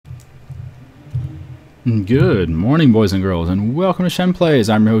Good morning, boys and girls, and welcome to Shen Plays.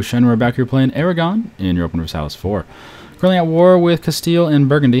 I'm your host Shen. We're back here playing Aragon in Europa Universalis 4. Currently at war with Castile and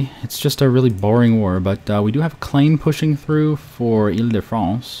Burgundy. It's just a really boring war, but we do have a claim pushing through for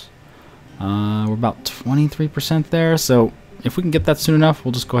Ile-de-France. We're about 23% there, so if we can get that soon enough,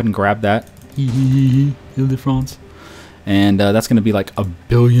 we'll just go ahead and grab that. Ile-de-France. And that's going to be like 1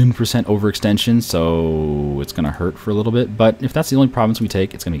 billion% overextension, so it's going to hurt for a little bit. But if that's the only province we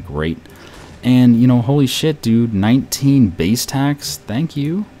take, it's going to be great. And, you know, holy shit, dude, 19 base tax, thank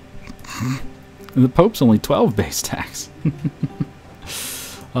you. The Pope's only 12 base tax.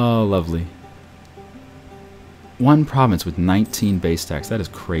 Oh, lovely. One province with 19 base tax, that is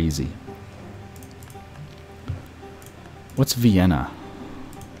crazy. What's Vienna?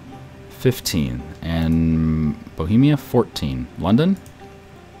 15. And Bohemia, 14. London?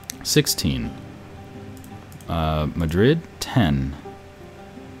 16. Madrid, 10.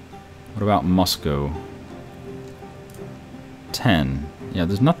 What about Moscow? 10. Yeah,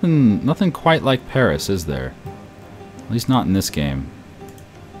 there's nothing quite like Paris, is there? At least not in this game.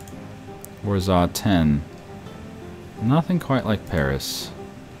 Warsaw, 10. Nothing quite like Paris.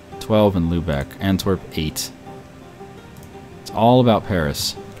 12 in Lubeck. Antwerp, 8. It's all about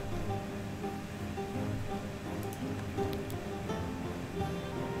Paris.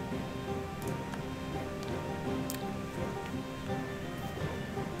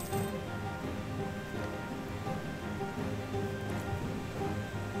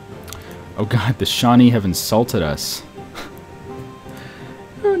 Oh god, the Shawnee have insulted us.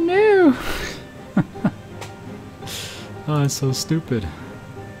 Oh no! Oh, it's so stupid.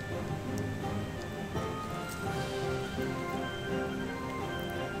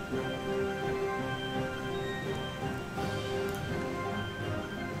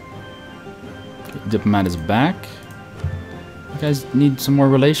 Diplomat is back. You guys need some more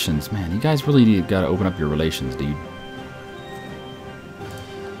relations. Man, you guys really gotta open up your relations, dude.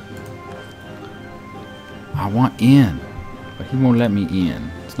 I want in, but he won't let me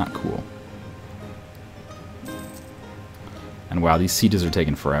in. It's not cool. And wow, these sieges are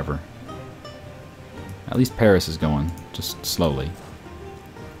taking forever. At least Paris is going, just slowly.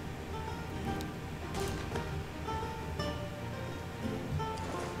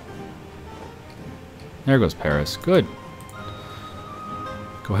 There goes Paris. Good.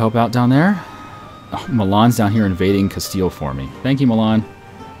 Go help out down there. Oh, Milan's down here invading Castile for me. Thank you, Milan.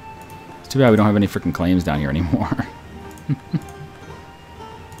 Too bad we don't have any freaking claims down here anymore.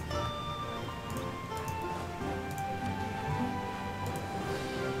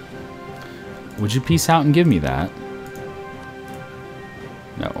 Would you peace out and give me that?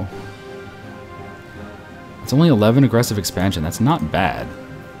 No. It's only 11 aggressive expansion. That's not bad.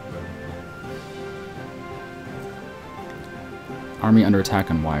 Army under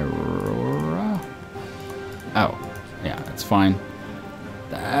attack on Wairora. Oh, yeah, that's fine.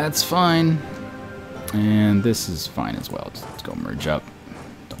 That's fine. And this is fine as well. Let's go merge up.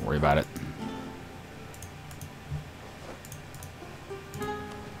 Don't worry about it.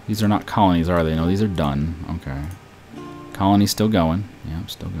 These are not colonies, are they? No, these are done. Okay. Colony's still going. Yeah,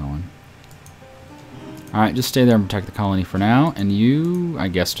 still going. Alright, just stay there and protect the colony for now. And you, I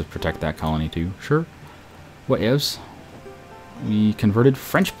guess, just protect that colony too. Sure. What is? We converted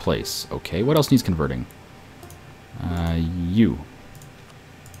French place. Okay, what else needs converting? You.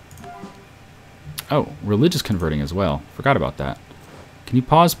 Oh, religious converting as well. Forgot about that. Can you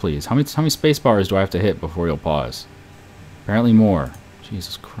pause, please? How many space bars do I have to hit before you'll pause? Apparently more.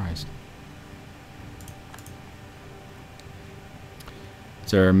 Jesus Christ.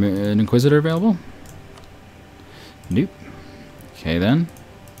 Is there an Inquisitor available? Nope. Okay, then.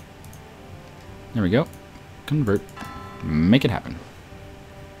 There we go. Convert. Make it happen.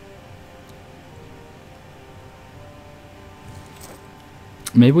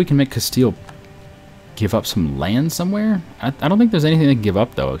 Maybe we can make Castile give up some land somewhere? I don't think there's anything they can give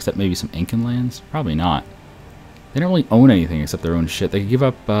up, though, except maybe some Incan lands. Probably not. They don't really own anything except their own shit. They could give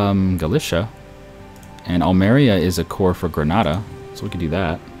up Galicia. And Almeria is a core for Granada, so we could do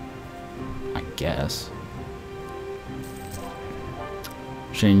that. I guess.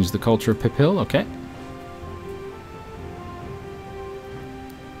 Change the culture of Pipil, okay.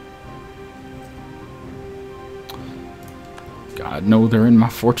 God, no, they're in my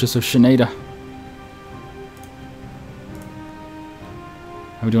fortress of Sheneda.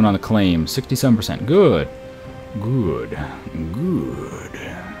 How are we doing on the claim? 67%. Good. Good. Good.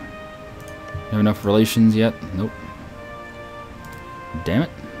 Have enough relations yet? Nope. Damn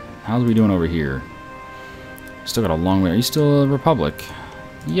it. How's we doing over here? Still got a long way. Are you still a republic?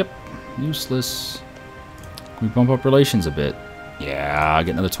 Yep. Useless. Can we bump up relations a bit? Yeah,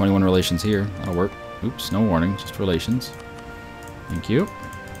 get another 21 relations here. That'll work. Oops, no warning, just relations. Thank you.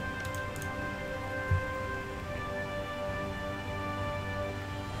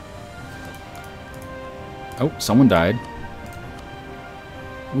 Oh, someone died.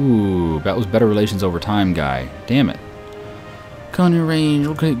 Ooh, that was better relations over time, guy. Damn it. Colony range,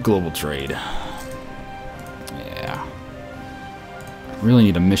 okay, global trade. Yeah. Really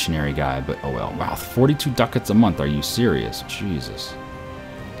need a missionary guy, but oh well. Wow, 42 ducats a month, are you serious? Jesus.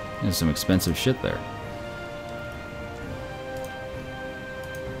 There's some expensive shit there.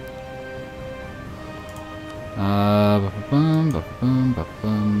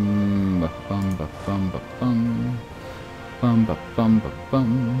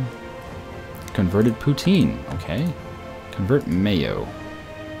 Converted poutine. Okay. Convert mayo.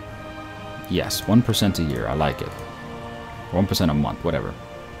 Yes, 1% a year. I like it. 1% a month, whatever.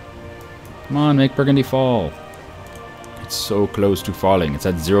 Come on, make Burgundy fall. It's so close to falling. It's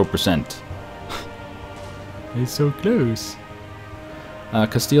at 0%. It's so close.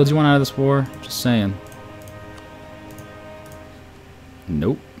 Castile, do you want out of this war? Just saying.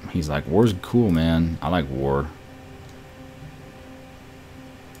 Nope. He's like, war's cool, man. I like war.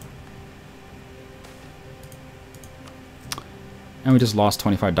 And we just lost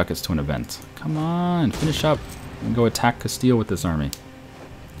 25 ducats to an event. Come on, finish up. And go attack Castile with this army.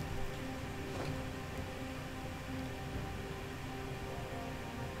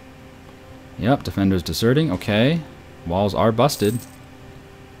 Yep, defenders deserting. Okay. Walls are busted.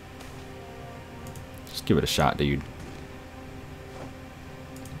 Just give it a shot, dude.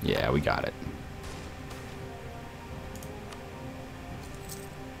 Yeah, we got it.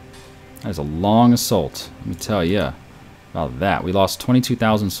 That is a long assault, let me tell ya. About that. We lost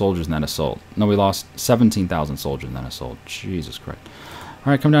 22,000 soldiers in that assault. No, we lost 17,000 soldiers in that assault. Jesus Christ.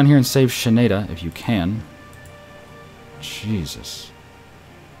 Alright, come down here and save Shaneda if you can. Jesus.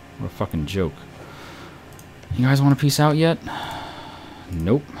 What a fucking joke. You guys want to peace out yet?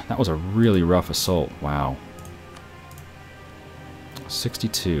 Nope. That was a really rough assault. Wow.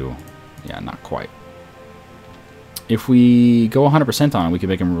 62. Yeah, not quite. If we go 100% on it, we can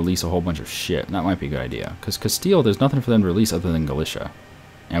make them release a whole bunch of shit. That might be a good idea. Because Castile, there's nothing for them to release other than Galicia.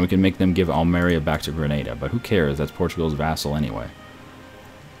 And we can make them give Almeria back to Grenada. But who cares? That's Portugal's vassal anyway.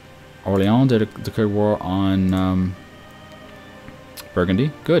 Orléans declared war on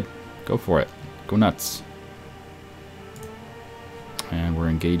Burgundy. Good. Go for it. Go nuts. And we're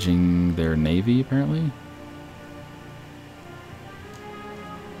engaging their navy, apparently.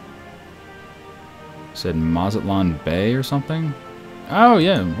 Said Mazatlan Bay or something? Oh,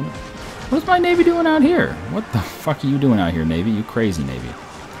 yeah. What's my navy doing out here? What the fuck are you doing out here, navy? You crazy navy.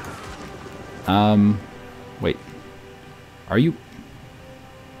 Wait. Are you...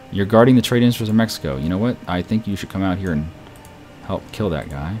 You're guarding the trade interests of Mexico. You know what? I think you should come out here and help kill that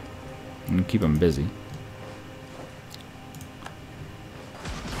guy. And keep him busy.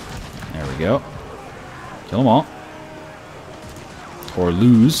 There we go. Kill them all. Or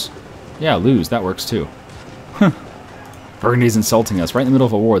lose. Yeah, lose. That works too. Burgundy's insulting us right in the middle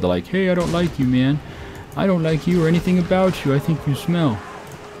of a war. They're like, hey, I don't like you, man. I don't like you or anything about you. I think you smell.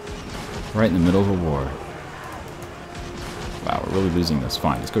 Right in the middle of a war. Wow, we're really losing this.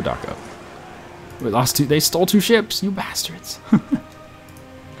 Fine, let's go dock up. We lost two. They stole 2 ships. You bastards.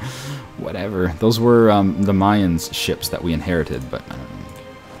 Whatever. Those were the Mayans' ships that we inherited, but I don't know.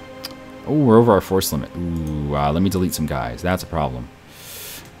 Oh, we're over our force limit. Ooh, let me delete some guys. That's a problem.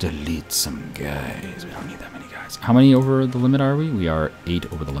 Delete some guys. We don't need that many guys. How many over the limit are we? We are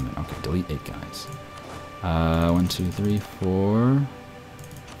 8 over the limit. Okay, delete 8 guys. 1, 2, 3, 4,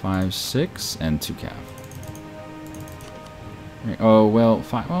 5, 6, and 2 cav. Right. Oh, well,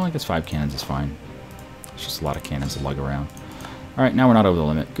 5. Well, I guess 5 cannons is fine. It's just a lot of cannons to lug around. All right, now we're not over the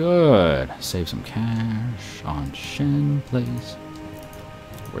limit. Good. Save some cash on Shen, please.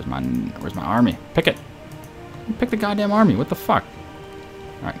 Where's my army? Pick it. Pick the goddamn army. What the fuck?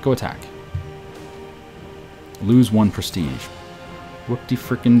 Alright, go attack. Lose 1 prestige.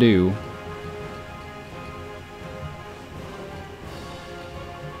 Whoop-de-frickin-do.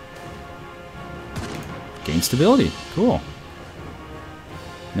 Gain stability. Cool.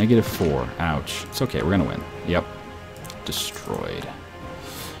 -4. Ouch. It's okay, we're gonna win. Yep. Destroyed.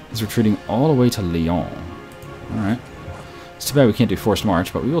 He's retreating all the way to Lyon. Alright. It's too bad we can't do forced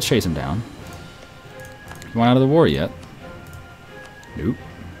march, but we will chase him down. You want out of the war yet? Nope.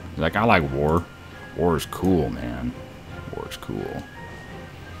 Like, I like war. War is cool, man. War is cool.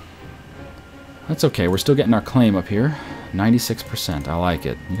 That's okay. We're still getting our claim up here. 96%. I like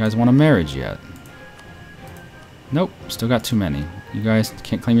it. You guys want a marriage yet? Nope. Still got too many. You guys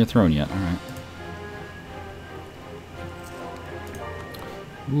can't claim your throne yet. Alright.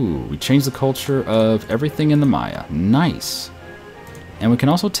 Ooh, we changed the culture of everything in the Maya. Nice. And we can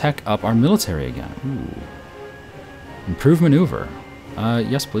also tech up our military again. Ooh. Improve maneuver.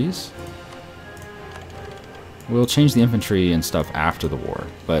 Yes, please. We'll change the infantry and stuff after the war,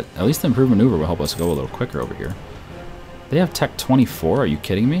 but at least the improved maneuver will help us go a little quicker over here. They have Tech 24, are you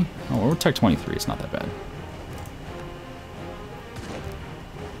kidding me? Oh, we're Tech 23, it's not that bad.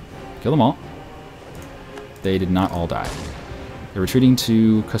 Kill them all. They did not all die. They're retreating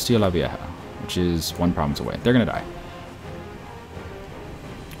to Castilla la Vieja, which is 1 province away. They're gonna die.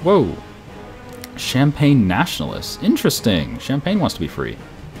 Whoa! Champagne nationalists. Interesting. Champagne wants to be free.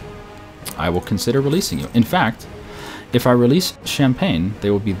 I will consider releasing you. In fact, if I release Champagne, they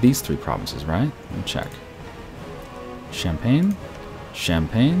will be these 3 provinces, right? Let me check. Champagne,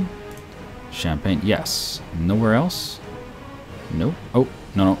 Champagne, Champagne. Yes. Nowhere else? Nope. Oh,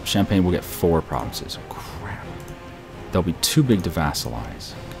 no. Champagne will get 4 provinces. Oh, crap. They'll be too big to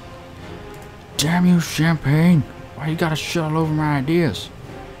vassalize. Damn you, Champagne. Why you gotta shit all over my ideas?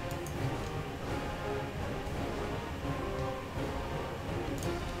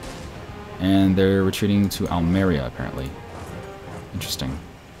 And they're retreating to Almeria, apparently. Interesting.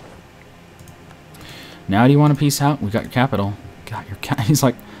 Now do you want to peace out? We got your capital. Got your He's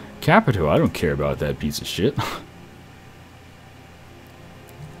like, capital? I don't care about that piece of shit.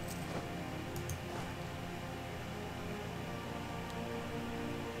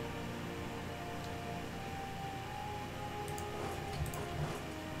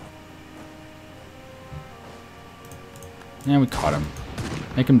 And we caught him.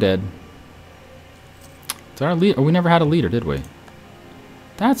 Make him dead. Our lead? Oh, we never had a leader, did we?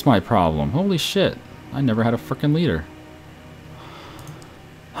 That's my problem. Holy shit. I never had a frickin' leader.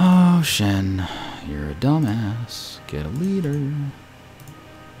 Oh, Shen. You're a dumbass. Get a leader.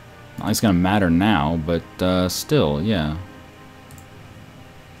 Not like it's gonna matter now, but still, yeah.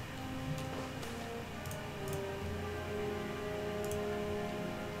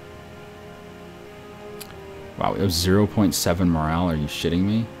 Wow, we have 0.7 morale. Are you shitting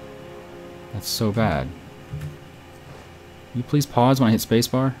me? That's so bad. Can you please pause when I hit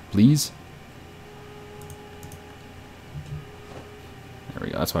spacebar? Please? There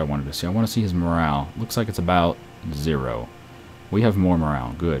we go. That's what I wanted to see. I want to see his morale. Looks like it's about 0. We have more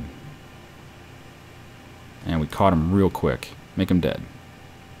morale. Good. And we caught him real quick. Make him dead.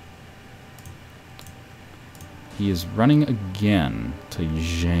 He is running again to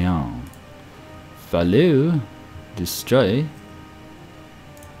Jean. Fallu. Destroy.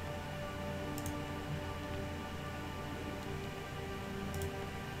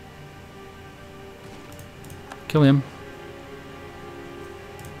 Kill him.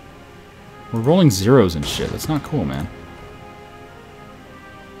 We're rolling 0s and shit. That's not cool, man.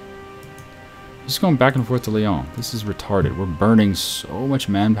 Just going back and forth to Lyon. This is retarded. We're burning so much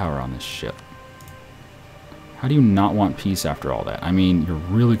manpower on this shit. How do you not want peace after all that? I mean, you're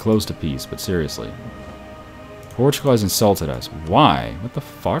really close to peace, but seriously. Portugal has insulted us. Why? What the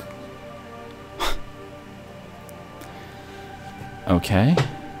fuck? Okay.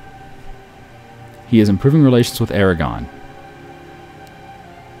 He is improving relations with Aragon.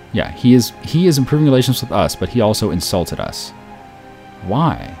 Yeah, he is improving relations with us, but he also insulted us.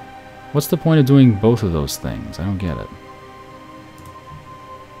 Why? What's the point of doing both of those things? I don't get it.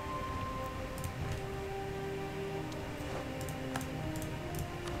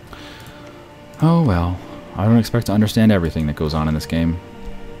 Oh well. I don't expect to understand everything that goes on in this game.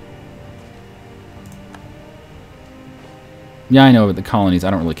 Yeah, I know, but the colonies, I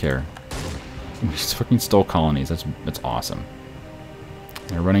don't really care. We just fucking stole colonies. That's awesome.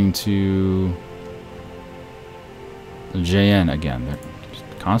 They're running to the JN again. They're just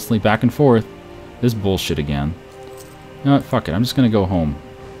constantly back and forth. This bullshit again. You know what? Fuck it. I'm just gonna go home.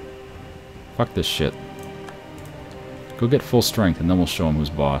 Fuck this shit. Go get full strength, and then we'll show him who's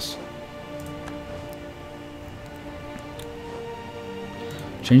boss.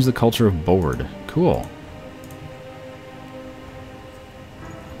 Change the culture of bored. Cool.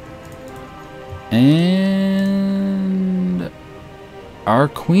 And our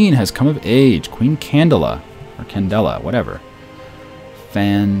queen has come of age. Queen Candela. Or Candela, whatever.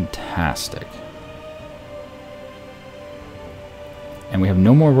 Fantastic. And we have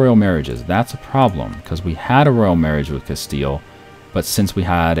no more royal marriages. That's a problem, because we had a royal marriage with Castile, but since we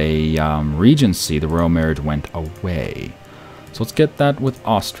had a regency, the royal marriage went away. So let's get that with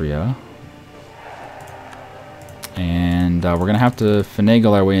Austria. And we're going to have to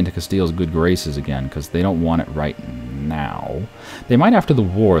finagle our way into Castile's good graces again, because they don't want it right now. They might after the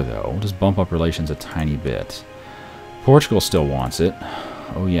war, though. We'll just bump up relations a tiny bit. Portugal still wants it.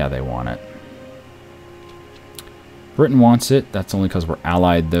 Oh yeah, they want it. Britain wants it. That's only because we're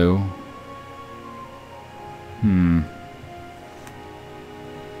allied, though. Well,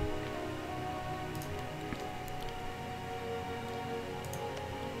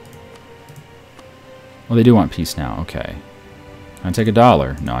 they do want peace now. Okay. Can I take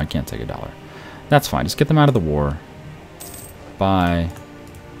 $1? No, I can't take $1. That's fine. Just get them out of the war. Bye.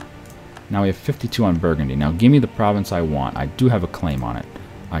 Now we have 52 on Burgundy. Now give me the province I want. I do have a claim on it.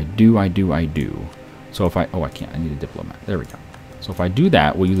 I do. So if I... Oh, I can't. I need a diplomat. There we go. So if I do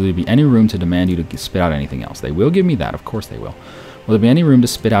that, will there be any room to demand you to spit out anything else? They will give me that. Of course they will. Will there be any room to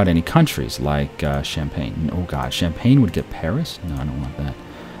spit out any countries like Champagne? Oh, God. Champagne would get Paris? No, I don't want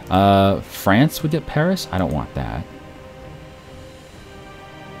that. France would get Paris? I don't want that.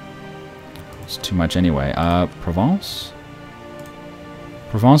 It's too much anyway. Provence?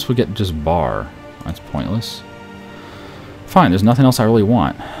 Provence would get just Bar. That's pointless. Fine, there's nothing else I really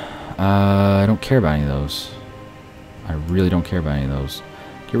want. I don't care about any of those. I really don't care about any of those.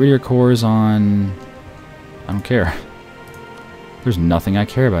 Get rid of your cores on... I don't care. There's nothing I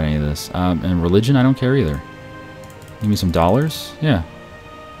care about any of this. And religion, I don't care either. Give me some dollars? Yeah.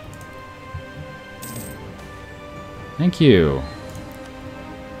 Thank you.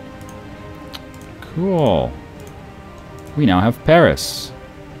 Cool. We now have Paris.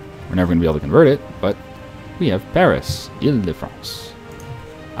 We're never going to be able to convert it, but we have Paris. Ile-de-France.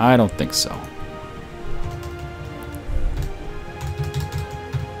 I don't think so.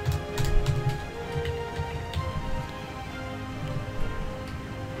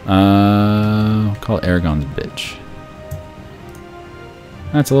 Call it Aragon's bitch.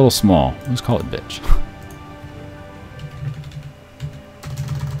 That's a little small. Let's call it bitch.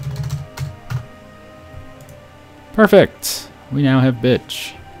 Perfect. We now have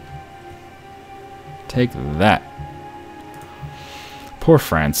bitch. Take that. Poor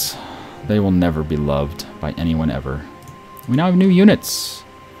France. They will never be loved by anyone ever. We now have new units.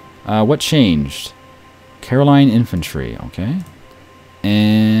 What changed? Caroline Infantry. Okay.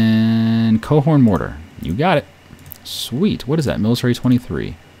 And Cohorn Mortar. You got it. Sweet. What is that? Military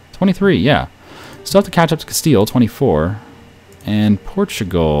 23. 23, yeah. Still have to catch up to Castile, 24. And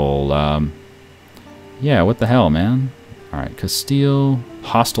Portugal, yeah, what the hell, man? Alright, Castile,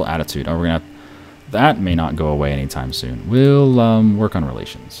 hostile attitude. Oh, we're gonna have, that may not go away anytime soon. We'll work on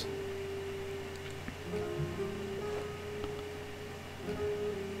relations.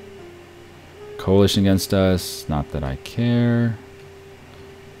 Coalition against us, not that I care.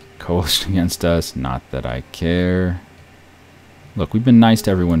 Coalition against us, not that I care. Look, we've been nice to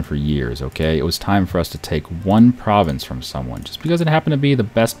everyone for years, okay? It was time for us to take one province from someone. Just because it happened to be the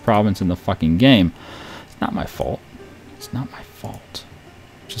best province in the fucking game. It's not my fault. It's not my fault.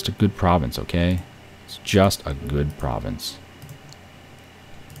 It's just a good province, okay? It's just a good province.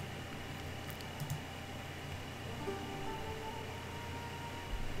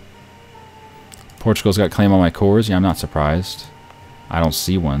 Portugal's got claim on my cores. Yeah, I'm not surprised. I don't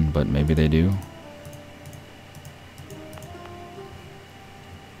see one, but maybe they do.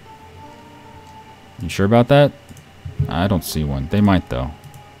 You sure about that? I don't see one. They might, though.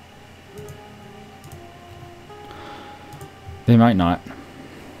 They might not.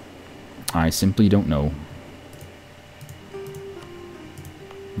 I simply don't know.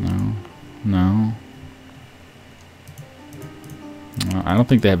 No. No. No, I don't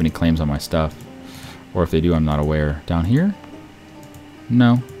think they have any claims on my stuff. Or if they do, I'm not aware. Down here?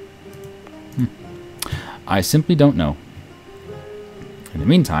 No. I simply don't know. In the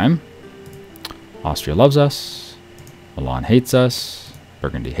meantime, Austria loves us. Milan hates us.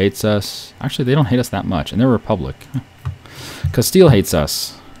 Burgundy hates us. Actually, they don't hate us that much, and they're a republic. Castile hates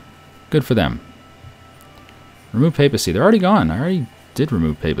us. Good for them. Remove papacy. They're already gone. I already did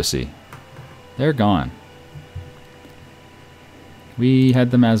remove papacy. They're gone. We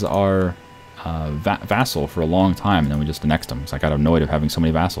had them as our vassal for a long time, and then we just annexed them. It's like I got annoyed of having so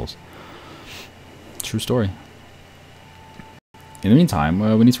many vassals. True story. In the meantime,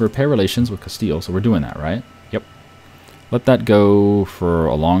 we need to repair relations with Castile, so we're doing that, right? Yep. Let that go for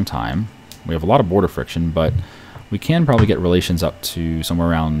a long time. We have a lot of border friction, but we can probably get relations up to somewhere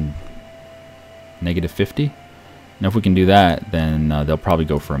around -50. And if we can do that, then they'll probably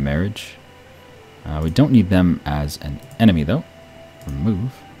go for a marriage. We don't need them as an enemy, though.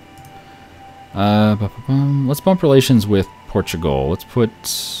 Remove. Let's bump relations with Portugal. Let's put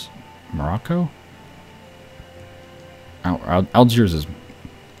Morocco. Algiers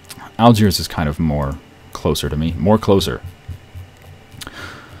is kind of more closer to me. More closer.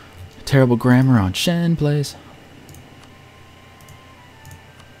 Terrible grammar on Shen plays.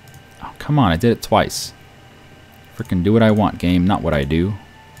 Oh, come on. I did it twice. Frickin' do what I want, game, not what I do.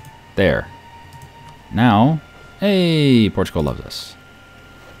 There. Now, Hey, Portugal loves us.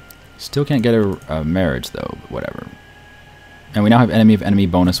 Still can't get a marriage, though, but whatever. And we now have enemy of enemy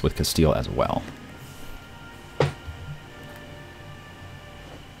bonus with Castile as well.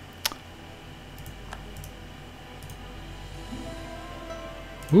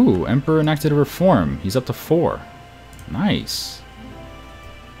 Ooh, Emperor enacted a reform. He's up to 4. Nice.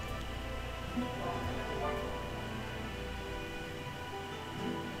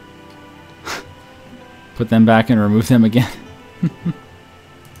 Put them back and remove them again.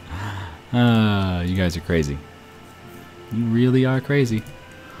 You guys are crazy. You really are crazy.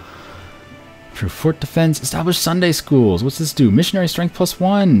 For fort defense, establish Sunday schools. What's this do? Missionary strength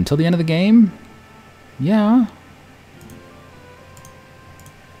 +1 till the end of the game? Yeah.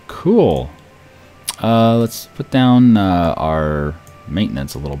 Cool. Let's put down our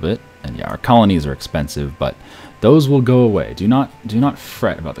maintenance a little bit. And yeah, our colonies are expensive, but those will go away. Do not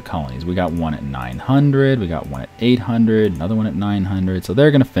fret about the colonies. We got one at 900, we got one at 800, another one at 900. So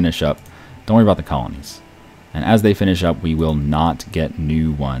they're going to finish up. Don't worry about the colonies. And as they finish up, we will not get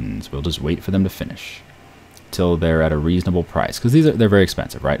new ones. We'll just wait for them to finish till they're at a reasonable price, because they're very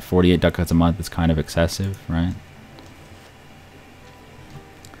expensive, right? 48 ducats a month is kind of excessive, right?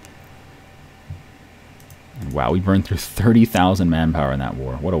 And wow, we burned through 30,000 manpower in that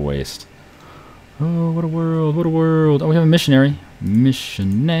war. What a waste. Oh, what a world, what a world. Oh, we have a missionary.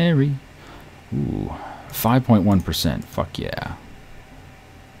 Missionary. Ooh, 5.1%. Fuck yeah.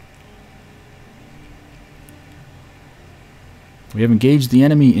 We have engaged the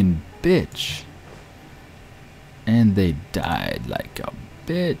enemy in bitch. And they died like a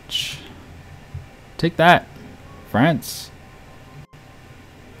bitch. Take that, France.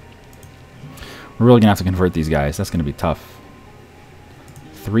 We're really going to have to convert these guys. That's going to be tough.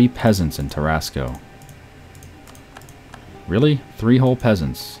 3 peasants in Tarasco. Really? 3 whole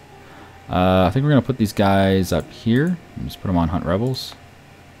peasants. I think we're going to put these guys up here. And just put them on Hunt Rebels.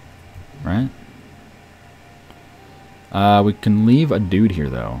 Right? We can leave a dude here,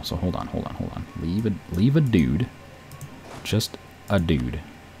 though. So hold on. Leave a dude. Just a dude.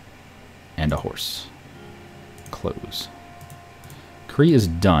 And a horse. Close. Cree is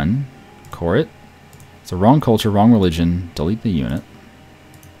done. Core it. It's a wrong culture, wrong religion. Delete the unit.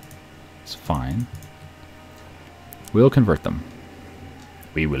 It's fine. We'll convert them.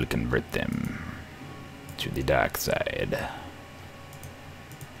 We will convert them to the dark side.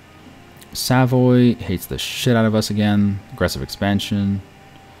 Savoy hates the shit out of us again. Aggressive expansion.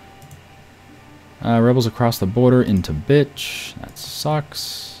 Rebels across the border into bitch. That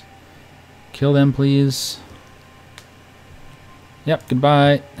sucks. Kill them, please. Yep,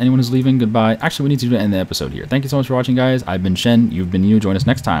 goodbye. Anyone who's leaving, goodbye. Actually, we need to end the episode here. Thank you so much for watching, guys. I've been Shen. You've been you. Join us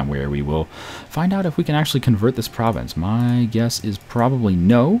next time where we will find out if we can actually convert this province. My guess is probably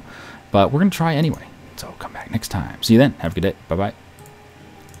no, but we're going to try anyway. So come back next time. See you then. Have a good day. Bye-bye.